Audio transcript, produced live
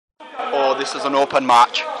Oh, this is an open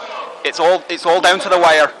match. It's all down to the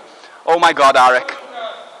wire. Oh my God, Arik.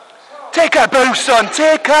 Take a bow, son.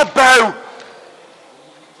 Take a bow.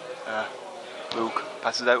 Luke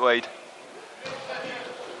passes out wide.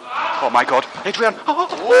 Oh my God, Adrian. Oh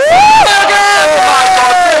my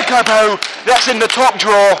God, take a bow. That's in the top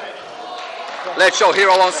drawer. Let's show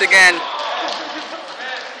hero once again.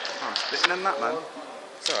 I'm spitting in that, man.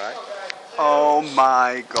 It's alright. Oh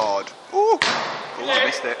my God. Ooh. Oh, I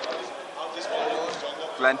missed it.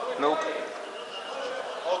 Glenn, Luke.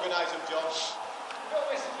 Organise him, John.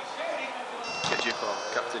 Get you for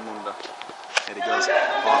Captain Wonder. Here he goes.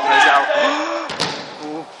 Oh, plays it out.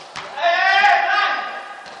 Ooh.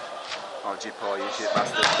 Oh, G-Paw, you shit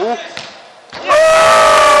bastard. Ooh.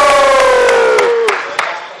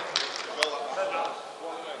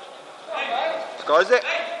 Scores it?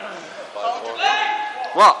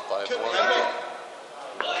 5-1. What? 5-1.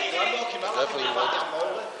 Definitely won.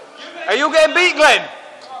 Are you getting beat, Glenn?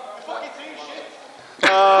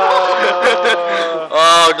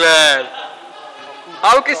 Oh, Glenn.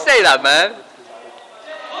 How can you say that, man?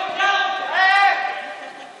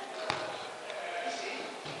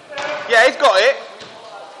 Yeah, he's got it.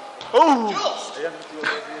 Ooh.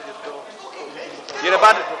 You're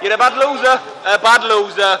a bad loser. A bad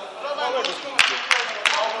loser.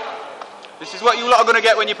 This is what you lot are going to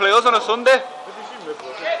get when you play us on a Sunday.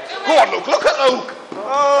 Go on, Luke. Look at Luke.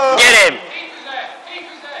 Oh. Get him!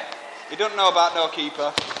 You don't know about no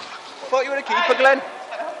keeper. Thought you were a keeper, Glenn.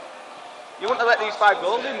 You wouldn't have let these 5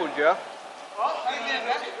 goals in, would you?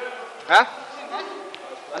 Huh?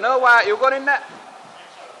 I know why. You going in there?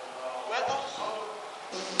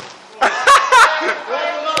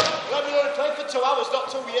 Let me only play for 2 hours, not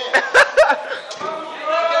 2 years.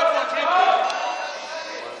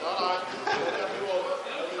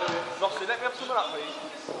 Rossi, let me have some of that, please.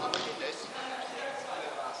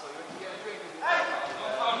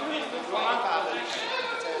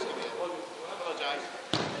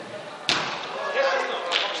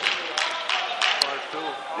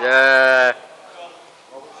 Yeah.